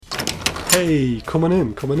Hey, come on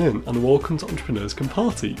in, and welcome to Entrepreneurs Can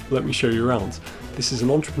Party. Let me show you around. This is an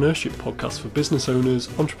entrepreneurship podcast for business owners,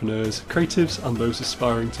 entrepreneurs, creatives, and those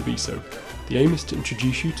aspiring to be so. The aim is to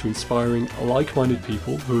introduce you to inspiring, like-minded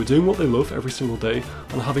people who are doing what they love every single day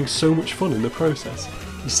and having so much fun in the process.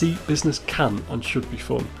 You see, business can and should be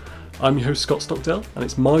fun. I'm your host Scott Stockdale, and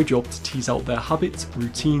it's my job to tease out their habits,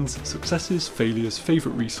 routines, successes, failures,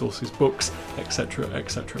 favourite resources, books, etc,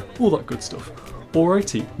 etc. All that good stuff.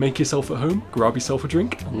 Alrighty, make yourself at home, grab yourself a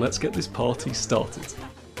drink, and let's get this party started.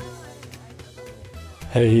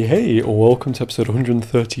 Hey, welcome to episode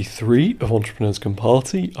 133 of Entrepreneurs Can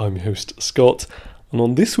Party. I'm your host Scott, and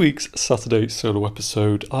on this week's Saturday solo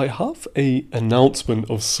episode, I have an announcement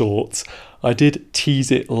of sorts. I did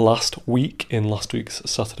tease it last week in last week's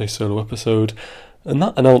Saturday solo episode, and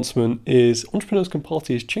that announcement is Entrepreneurs Can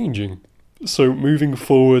Party is changing. So moving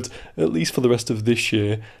forward, at least for the rest of this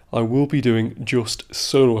year, I will be doing just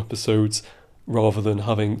solo episodes rather than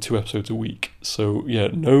having 2 episodes a week. So yeah,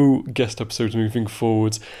 no guest episodes moving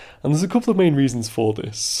forward. And there's a couple of main reasons for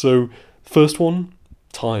this. So first one,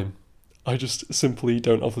 time. I just simply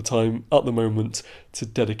don't have the time at the moment to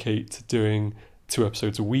dedicate to doing 2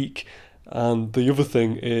 episodes a week. And the other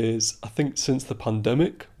thing is, I think since the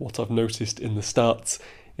pandemic, what I've noticed in the stats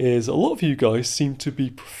is a lot of you guys seem to be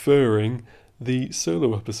preferring the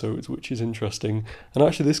solo episodes, which is interesting. And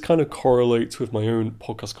actually this kind of correlates with my own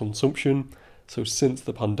podcast consumption. So since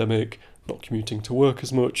the pandemic, not commuting to work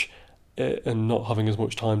as much and not having as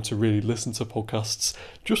much time to really listen to podcasts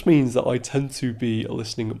just means that I tend to be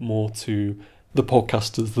listening more to the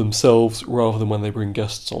podcasters themselves rather than when they bring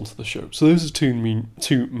guests onto the show. So those are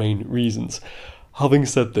two main reasons. Having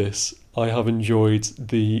said this, I have enjoyed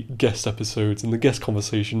the guest episodes and the guest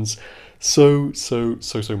conversations so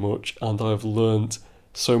much, and I have learned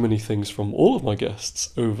so many things from all of my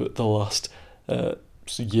guests over the last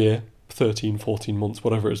year, 13, 14 months,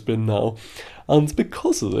 whatever it's been now. And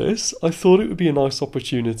because of this, I thought it would be a nice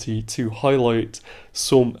opportunity to highlight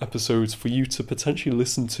some episodes for you to potentially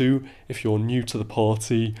listen to if you're new to the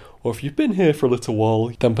party, or if you've been here for a little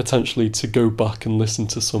while, then potentially to go back and listen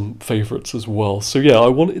to some favourites as well. So yeah, I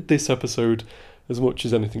wanted this episode as much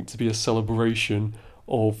as anything to be a celebration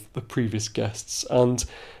of the previous guests, and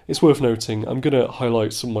it's worth noting I'm going to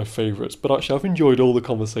highlight some of my favourites, but actually I've enjoyed all the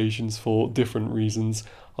conversations for different reasons.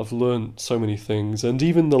 I've learned so many things, and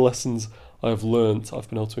even the lessons I've learned I've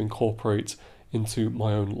been able to incorporate into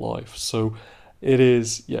my own life. So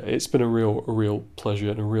it's been a real pleasure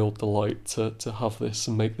and a real delight to have this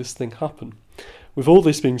and make this thing happen. With all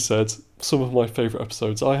this being said, some of my favourite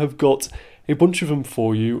episodes, I have got a bunch of them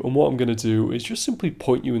for you, and what I'm going to do is just simply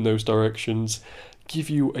point you in those directions, give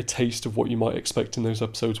you a taste of what you might expect in those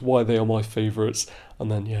episodes, why they are my favourites, and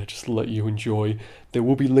then just let you enjoy. They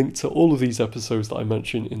will be linked to all of these episodes that I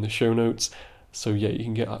mentioned in the show notes, so you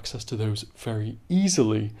can get access to those very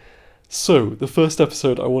easily. So the first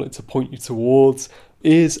episode I wanted to point you towards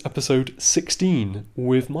is episode 16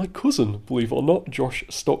 with my cousin, believe it or not, Josh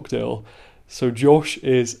Stockdale. So Josh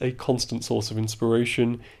is a constant source of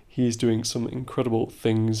inspiration. He's doing some incredible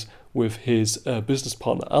things with his business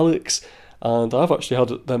partner Alex, and I've actually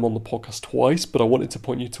had them on the podcast twice, but I wanted to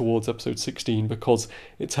point you towards episode 16 because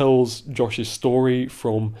it tells Josh's story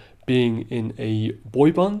from being in a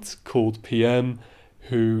boy band called PM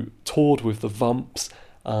who toured with the Vamps,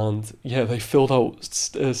 and they filled out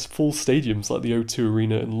full stadiums like the O2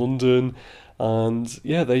 Arena in London, and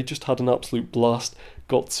they just had an absolute blast.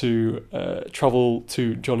 Got to travel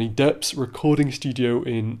to Johnny Depp's recording studio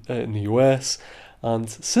in the US, and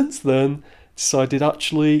since then decided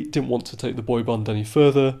actually didn't want to take the boy band any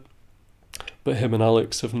further, but him and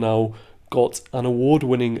Alex have now got an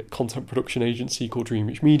award-winning content production agency called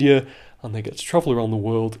Dreamwitch Media, and they get to travel around the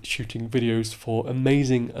world shooting videos for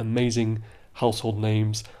amazing household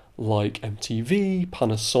names like MTV,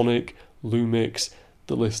 Panasonic, Lumix,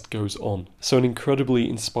 the list goes on. So an incredibly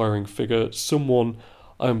inspiring figure, someone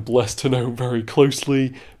I'm blessed to know very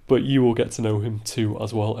closely, but you will get to know him too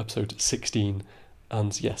as well, episode 16.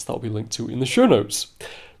 And yes, that'll be linked to in the show notes.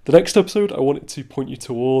 The next episode I wanted to point you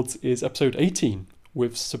towards is episode 18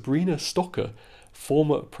 with Sabrina Stocker,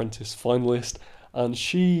 former Apprentice finalist, and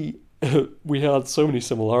we had so many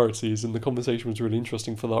similarities, and the conversation was really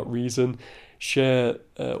interesting for that reason.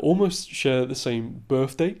 Almost share the same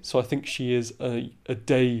birthday, so I think she is a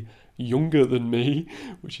day younger than me,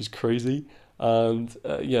 which is crazy. And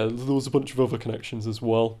there was a bunch of other connections as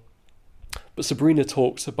well. But Sabrina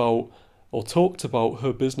talked about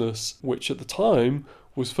her business, which at the time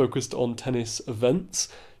was focused on tennis events.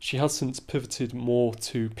 She has since pivoted more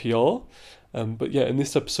to PR, But yeah, in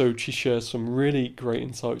this episode, she shares some really great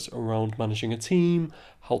insights around managing a team,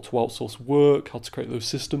 how to outsource work, how to create those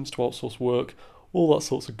systems to outsource work, all that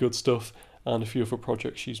sorts of good stuff, and a few other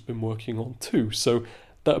projects she's been working on too. So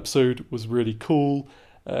that episode was really cool.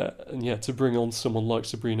 And yeah, to bring on someone like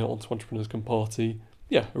Sabrina onto Entrepreneurs Can Party,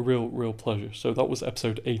 yeah, a real pleasure. So that was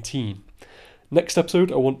episode 18. Next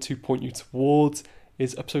episode I want to point you towards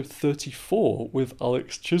is episode 34 with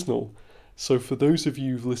Alex Chisnell. So for those of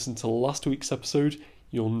you who've listened to last week's episode,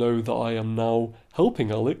 you'll know that I am now helping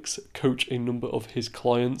Alex coach a number of his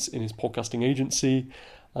clients in his podcasting agency,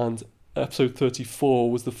 and episode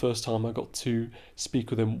 34 was the first time I got to speak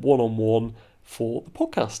with him one-on-one for the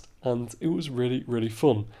podcast, and it was really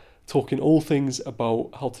fun. Talking all things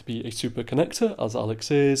about how to be a super connector, as Alex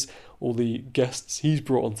is, all the guests he's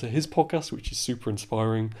brought onto his podcast, which is super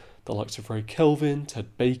inspiring, the likes of Ray Kelvin,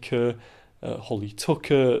 Ted Baker, Holly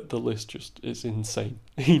Tucker, the list just is insane.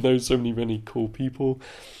 He knows so many cool people.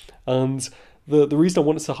 And the reason I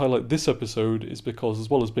wanted to highlight this episode is because, as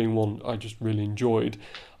well as being one I just really enjoyed,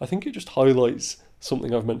 I think it just highlights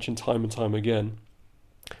something I've mentioned time and time again,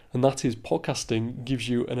 and that is podcasting gives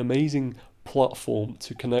you an amazing platform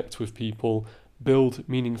to connect with people, build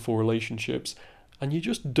meaningful relationships, and you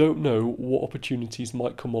just don't know what opportunities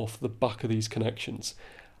might come off the back of these connections.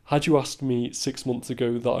 Had you asked me 6 months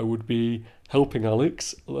ago that I would be helping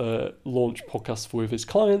Alex launch podcasts for his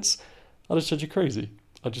clients, I'd have said you're crazy.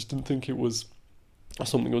 I just didn't think it was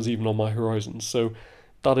something that was even on my horizon. So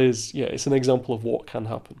that is, yeah, it's an example of what can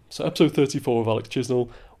happen. So episode 34 of Alex Chisnell,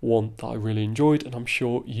 one that I really enjoyed, and I'm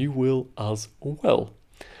sure you will as well.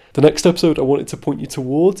 The next episode I wanted to point you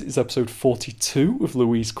towards is episode 42 with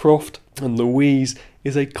Louise Croft, and Louise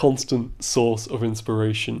is a constant source of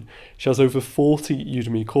inspiration. She has over 40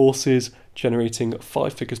 Udemy courses, generating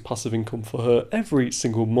 5 figures passive income for her every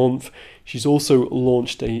single month. She's also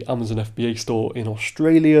launched a Amazon FBA store in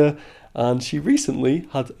Australia, and she recently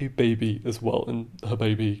had a baby as well, and her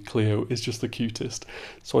baby, Cleo, is just the cutest.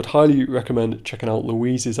 So I'd highly recommend checking out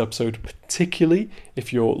Louise's episode, particularly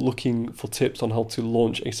if you're looking for tips on how to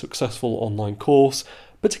launch a successful online course,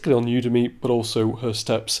 particularly on Udemy, but also her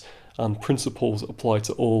steps and principles apply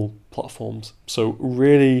to all platforms. So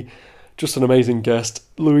really just an amazing guest.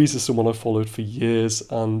 Louise is someone I've followed for years,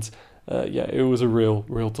 and yeah, it was a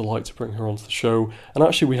real delight to bring her onto the show. And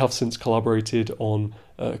actually we have since collaborated on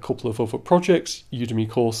a couple of other projects, Udemy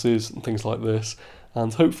courses and things like this,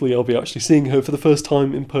 and hopefully I'll be actually seeing her for the first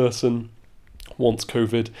time in person once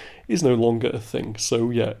COVID is no longer a thing.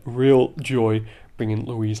 So yeah, real joy bringing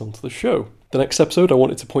Louise onto the show. The next episode I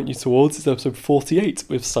wanted to point you towards is episode 48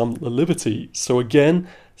 with Sam LaLiberty. So again,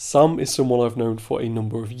 Sam is someone I've known for a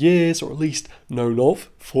number of years, or at least known of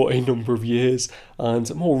for a number of years,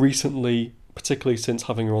 and more recently, particularly since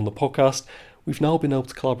having her on the podcast, we've now been able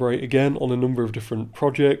to collaborate again on a number of different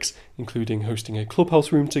projects, including hosting a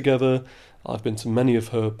Clubhouse room together. I've been to many of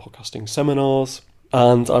her podcasting seminars,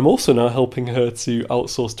 and I'm also now helping her to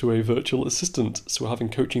outsource to a virtual assistant, so we're having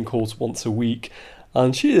coaching calls once a week.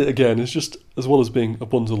 And she, again, is just, as well as being a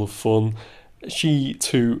bundle of fun, she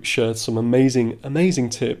too shared some amazing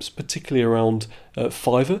tips, particularly around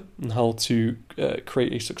Fiverr and how to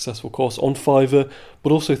create a successful course on Fiverr,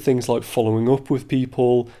 but also things like following up with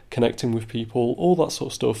people, connecting with people, all that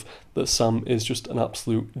sort of stuff that Sam is just an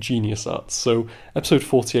absolute genius at. So episode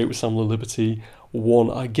 48 with Sam LaLiberty,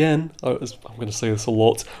 one, again, I'm going to say this a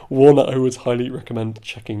lot, one I would highly recommend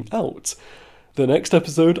checking out. The next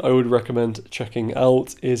episode I would recommend checking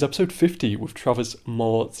out is episode 50 with Travis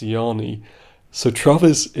Marziani. So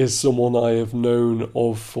Travis is someone I have known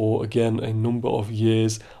of for, again, a number of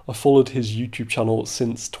years. I followed his YouTube channel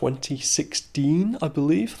since 2016, I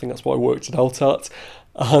believe. I think that's what I worked it out at.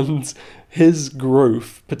 And his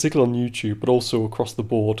growth, particularly on YouTube, but also across the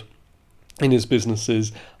board in his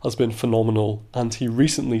businesses, has been phenomenal. And he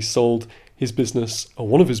recently sold his business, or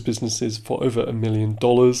one of his businesses, for over $1 million,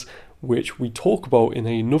 which we talk about in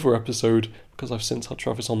another episode, because I've since had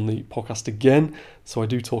Travis on the podcast again, so I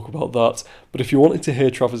do talk about that. But if you wanted to hear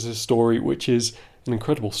Travis's story, which is an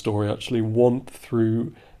incredible story actually, one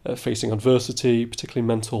through facing adversity, particularly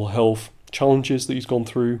mental health challenges that he's gone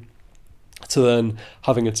through, to then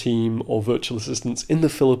having a team of virtual assistants in the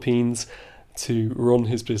Philippines to run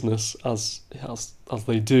his business as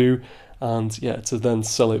they do, and yeah, to then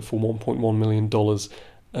sell it for $1.1 million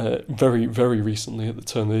very recently at the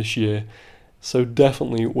turn of this year. So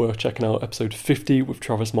definitely worth checking out episode 50 with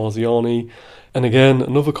Travis Marziani. And again,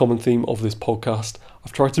 another common theme of this podcast,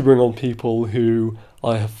 I've tried to bring on people who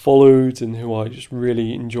I have followed and who I just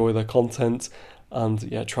really enjoy their content. And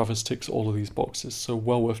yeah, Travis ticks all of these boxes, so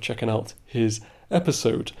well worth checking out his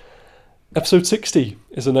episode. Episode 60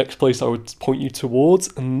 is the next place I would point you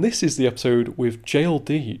towards, and this is the episode with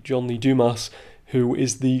JLD, John Lee Dumas, who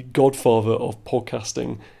is the godfather of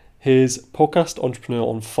podcasting. His podcast, Entrepreneur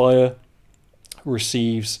on Fire,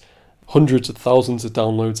 receives hundreds of thousands of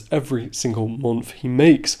downloads every single month. He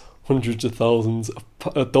makes hundreds of thousands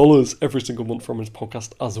of dollars every single month from his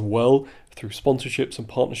podcast as well, through sponsorships and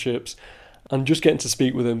partnerships. And just getting to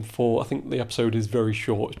speak with him for, I think the episode is very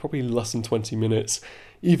short, it's probably less than 20 minutes.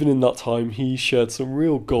 Even in that time, he shared some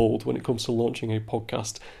real gold when it comes to launching a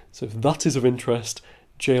podcast. So if that is of interest,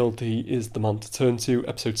 JLD is the man to turn to,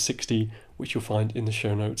 episode 60, which you'll find in the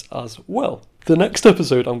show notes as well. The next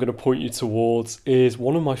episode I'm going to point you towards is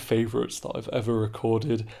one of my favourites that I've ever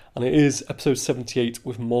recorded, and it is episode 78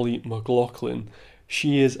 with Molly McLaughlin.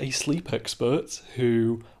 She is a sleep expert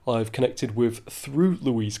who I've connected with through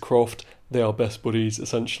Louise Croft. They are best buddies,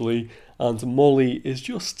 essentially, and Molly is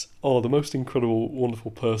just, the most incredible,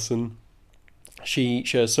 wonderful person. She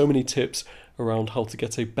shares so many tips around how to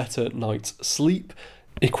get a better night's sleep,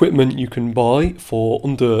 equipment you can buy for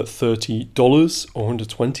under $30 or under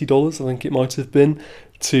 $20, I think it might have been,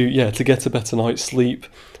 to get a better night's sleep.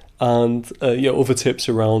 And other tips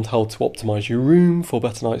around how to optimize your room for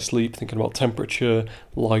better night's sleep, thinking about temperature,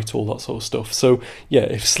 light, all that sort of stuff. So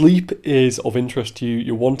if sleep is of interest to you,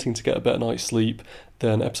 you're wanting to get a better night's sleep,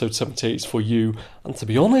 then episode 78 is for you. And to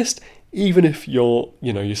be honest, even if your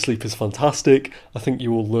sleep is fantastic, I think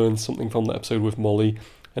you will learn something from the episode with Molly.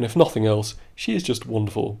 And if nothing else, she is just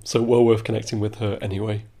wonderful. So well worth connecting with her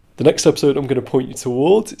anyway. The next episode I'm going to point you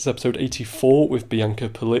towards is episode 84 with Bianca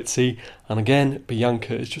Polizzi, and again,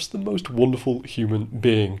 Bianca is just the most wonderful human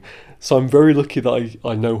being. So I'm very lucky that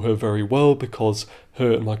I know her very well, because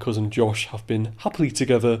her and my cousin Josh have been happily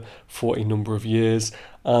together for a number of years,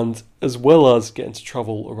 and as well as getting to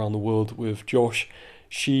travel around the world with Josh,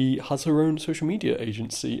 she has her own social media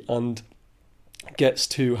agency and gets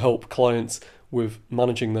to help clients with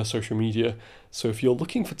managing their social media. So if you're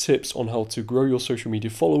looking for tips on how to grow your social media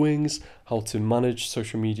followings, how to manage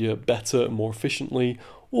social media better and more efficiently,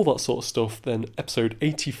 all that sort of stuff, then episode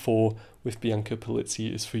 84 with Bianca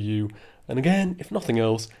Polizzi is for you. And again, if nothing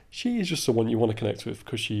else, she is just someone you want to connect with,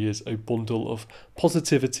 because she is a bundle of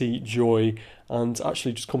positivity, joy, and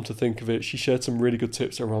actually, just come to think of it, she shared some really good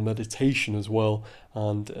tips around meditation as well,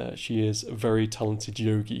 and she is a very talented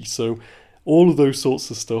yogi. So all of those sorts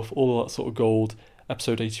of stuff, all of that sort of gold,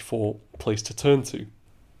 episode 84, place to turn to.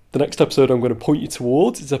 The next episode I'm going to point you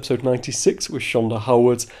towards is episode 96 with Shonda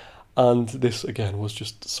Howard, and this again was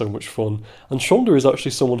just so much fun. And Shonda is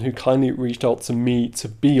actually someone who kindly reached out to me to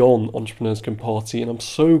be on Entrepreneurs Can Party, and I'm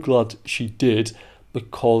so glad she did,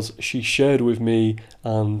 because she shared with me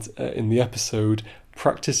and in the episode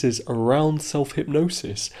practices around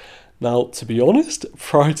self-hypnosis. Now, to be honest,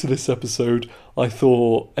 prior to this episode, I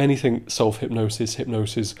thought anything self-hypnosis,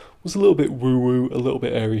 hypnosis was a little bit woo-woo, a little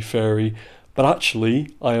bit airy-fairy, but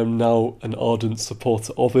actually, I am now an ardent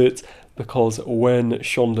supporter of it, because when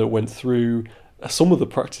Shonda went through some of the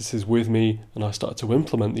practices with me, and I started to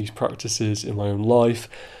implement these practices in my own life,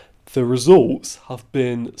 the results have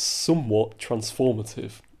been somewhat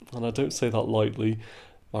transformative. And I don't say that lightly.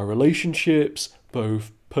 My relationships,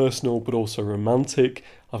 both personal but also romantic,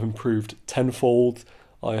 have improved tenfold.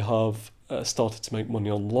 I have started to make money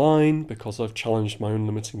online because I've challenged my own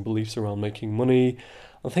limiting beliefs around making money,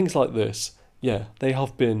 and things like this. They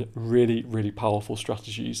have been really, really powerful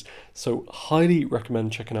strategies. So highly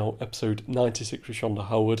recommend checking out episode 96 with Shonda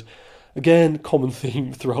Howard. Again, common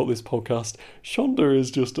theme throughout this podcast. Shonda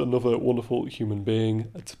is just another wonderful human being.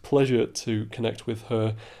 It's a pleasure to connect with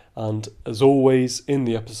her. And as always, in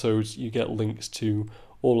the episodes, you get links to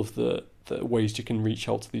all of the ways you can reach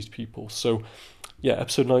out to these people. So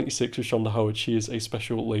episode 96 with Shonda Howard, she is a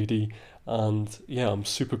special lady, and I'm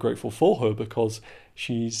super grateful for her, because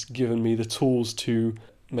she's given me the tools to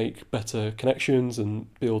make better connections and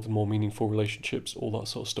build more meaningful relationships, all that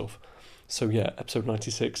sort of stuff. So episode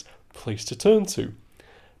 96, place to turn to.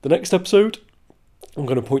 The next episode I'm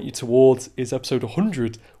going to point you towards is episode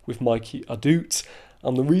 100 with Mikey Adut,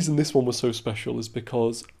 and the reason this one was so special is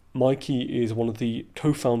because Mikey is one of the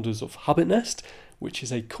co-founders of Habit Nest, which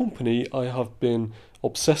is a company I have been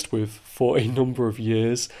obsessed with for a number of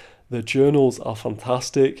years. The journals are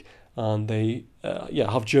fantastic, and they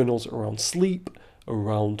have journals around sleep,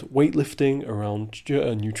 around weightlifting, around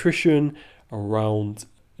nutrition, around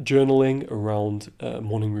journaling, around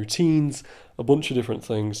morning routines, a bunch of different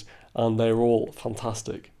things, and they're all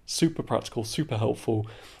fantastic, super practical, super helpful.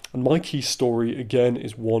 And Mikey's story, again,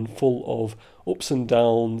 is one full of ups and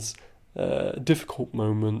downs, difficult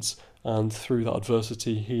moments, and through that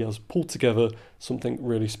adversity, he has pulled together something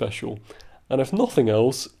really special. And if nothing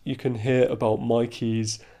else, you can hear about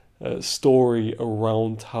Mikey's story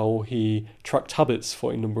around how he tracked habits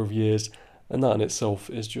for a number of years, and that in itself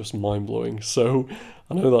is just mind-blowing. So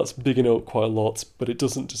I know that's bigging up quite a lot, but it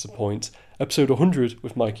doesn't disappoint. Episode 100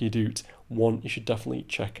 with Mikey Adoot, one you should definitely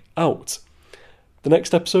check out. The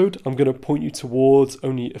next episode I'm going to point you towards,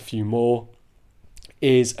 only a few more,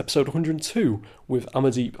 is episode 102 with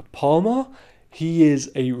Amardeep Palmer. He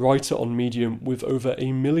is a writer on Medium with over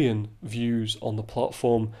 1 million views on the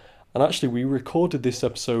platform. And actually, we recorded this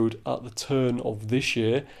episode at the turn of this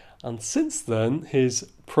year. And since then, his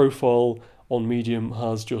profile on Medium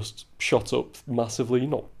has just shot up massively,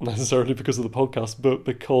 not necessarily because of the podcast, but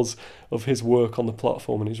because of his work on the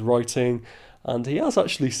platform and his writing. And he has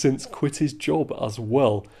actually since quit his job as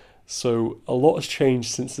well. So a lot has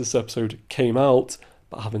changed since this episode came out.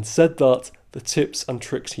 But having said that, the tips and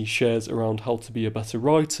tricks he shares around how to be a better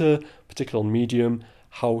writer, particularly on Medium,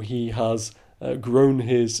 how he has grown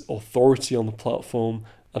his authority on the platform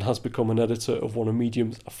and has become an editor of one of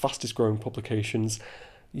Medium's fastest growing publications.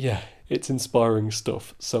 Yeah, it's inspiring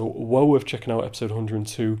stuff. So well worth checking out episode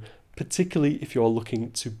 102, particularly if you are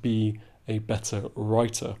looking to be a better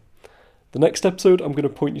writer. The next episode I'm going to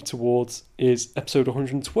point you towards is episode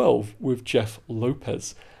 112 with Jeff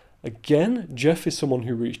Lopez. Again, Jeff is someone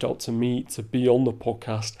who reached out to me to be on the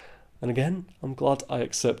podcast, and again, I'm glad I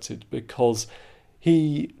accepted because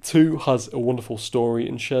he too has a wonderful story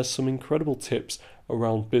and shares some incredible tips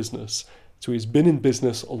around business. So he's been in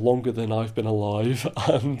business longer than I've been alive,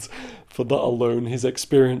 and for that alone, his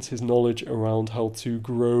experience, his knowledge around how to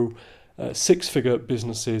grow six-figure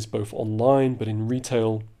businesses, both online but in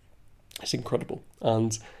retail, is incredible.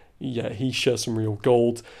 And yeah, he shares some real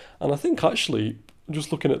gold. And I think actually,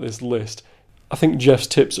 just looking at this list, I think Jeff's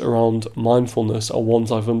tips around mindfulness are ones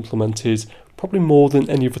I've implemented probably more than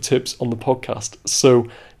any other tips on the podcast. So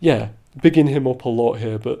yeah, bigging him up a lot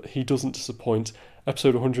here, but he doesn't disappoint.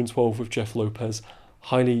 Episode 112 with Jeff Lopez,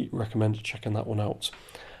 highly recommend checking that one out.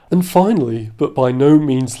 And finally, but by no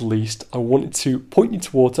means least, I wanted to point you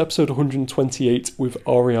towards episode 128 with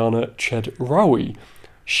Ariana Chedraoui.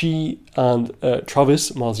 She and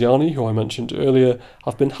Travis Marziani, who I mentioned earlier,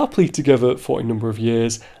 have been happily together for a number of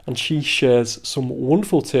years, and she shares some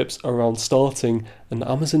wonderful tips around starting an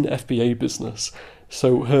Amazon FBA business.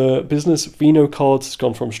 So her business, Vino Cards, has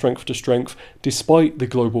gone from strength to strength despite the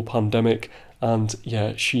global pandemic, and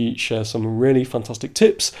yeah, she shares some really fantastic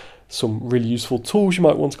tips, some really useful tools you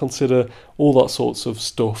might want to consider, all that sorts of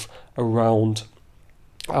stuff around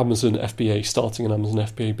Amazon FBA, starting an Amazon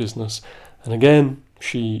FBA business. And again,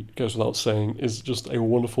 she, goes without saying, is just a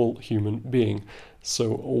wonderful human being.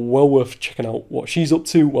 So well worth checking out what she's up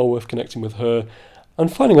to, well worth connecting with her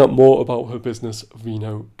and finding out more about her business,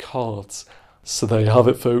 Vino Cards. So there you have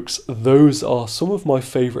it, folks. Those are some of my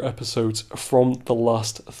favourite episodes from the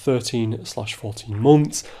last 13/14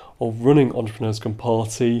 months of running Entrepreneurs Come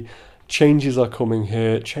Party. Changes are coming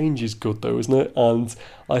here. Change is good though, isn't it? And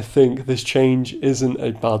I think this change isn't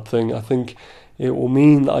a bad thing. I think it will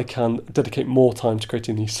mean that I can dedicate more time to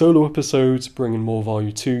creating these solo episodes, bringing more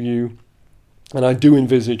value to you. And I do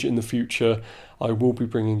envisage in the future I will be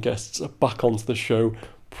bringing guests back onto the show,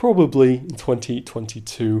 probably in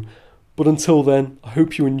 2022. But until then, I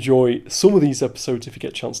hope you enjoy some of these episodes if you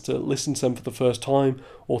get a chance to listen to them for the first time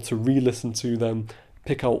or to re-listen to them,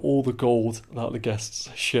 pick out all the gold that the guests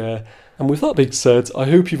share. And with that being said, I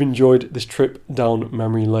hope you've enjoyed this trip down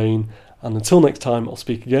memory lane. And until next time, I'll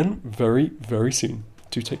speak again very, very soon.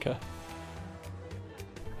 Do take care.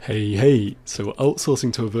 Hey, so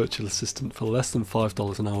outsourcing to a virtual assistant for less than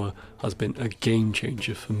 $5 an hour has been a game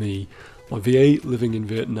changer for me. My VA living in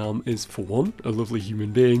Vietnam is, for one, a lovely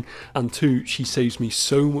human being, and two, she saves me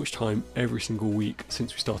so much time every single week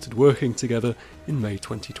since we started working together in May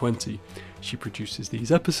 2020. She produces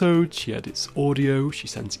these episodes, she edits audio, she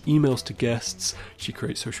sends emails to guests, she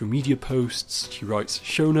creates social media posts, she writes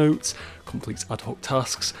show notes, completes ad hoc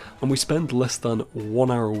tasks, and we spend less than 1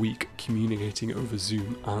 hour a week communicating over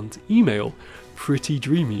Zoom and email. Pretty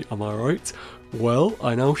dreamy, am I right? Well,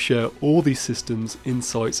 I now share all these systems,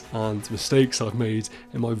 insights and mistakes I've made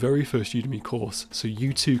in my very first Udemy course, so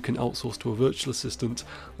you too can outsource to a virtual assistant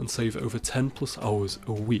and save over 10 plus hours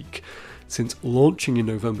a week. Since launching in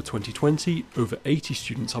November 2020, over 80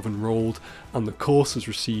 students have enrolled and the course has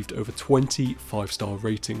received over 20 5-star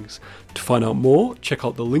ratings. To find out more, check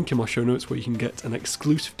out the link in my show notes where you can get an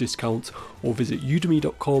exclusive discount or visit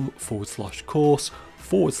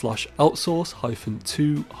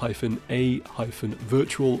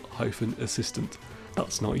udemy.com/course/outsource-to-a-virtual-assistant.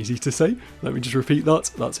 That's not easy to say. Let me just repeat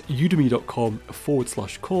that. That's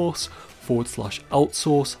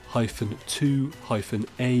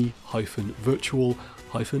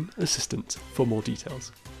udemy.com/course/outsource-to-a-virtual-assistant for more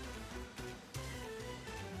details.